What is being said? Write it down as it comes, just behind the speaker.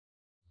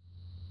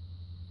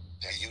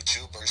Hey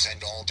YouTubers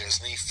and all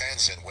Disney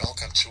fans, and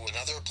welcome to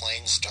another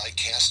Planes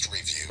diecast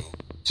review.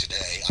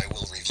 Today I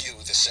will review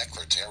the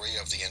Secretary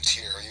of the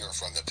Interior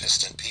from the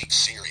Piston Peak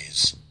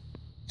series.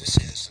 This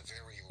is a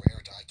very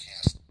rare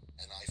diecast,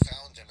 and I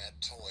found him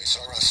at Toys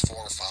R Us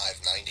for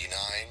 $5.99,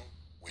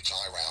 which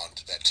I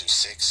round that to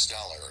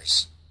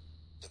 $6.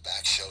 The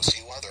back shows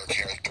you other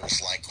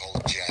characters like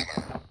Old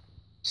Jammer.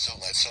 So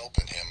let's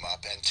open him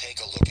up and take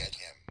a look at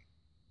him.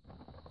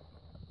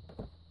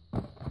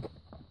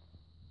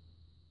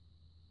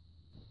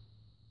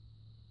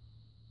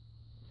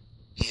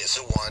 He is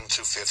a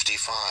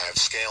 1:55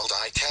 scale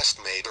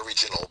diecast made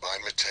original by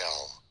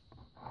Mattel.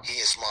 He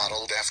is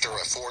modeled after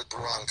a Ford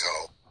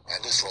Bronco,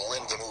 and his role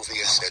in the movie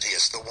is that he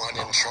is the one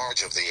in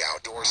charge of the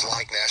outdoors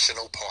like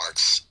national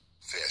parks,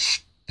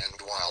 fish, and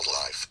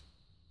wildlife.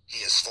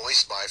 He is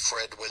voiced by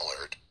Fred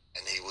Willard,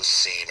 and he was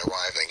seen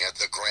arriving at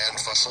the Grand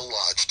Fussell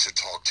Lodge to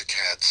talk to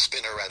Cad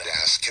Spinner and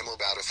ask him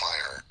about a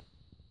fire.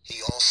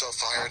 He also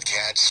fired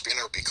Cad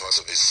Spinner because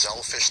of his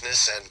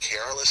selfishness and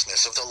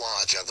carelessness of the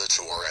lodge and the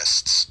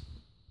tourists.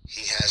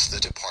 He has the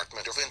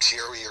Department of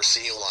Interior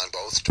seal on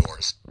both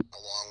doors,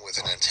 along with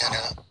an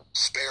antenna,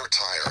 spare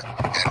tire,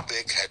 and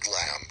big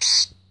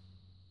headlamps.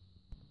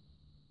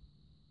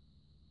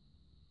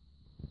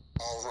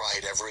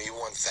 Alright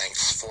everyone,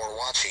 thanks for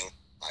watching.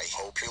 I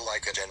hope you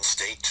like it and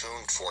stay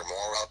tuned for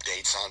more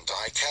updates on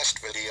diecast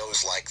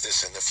videos like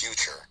this in the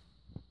future.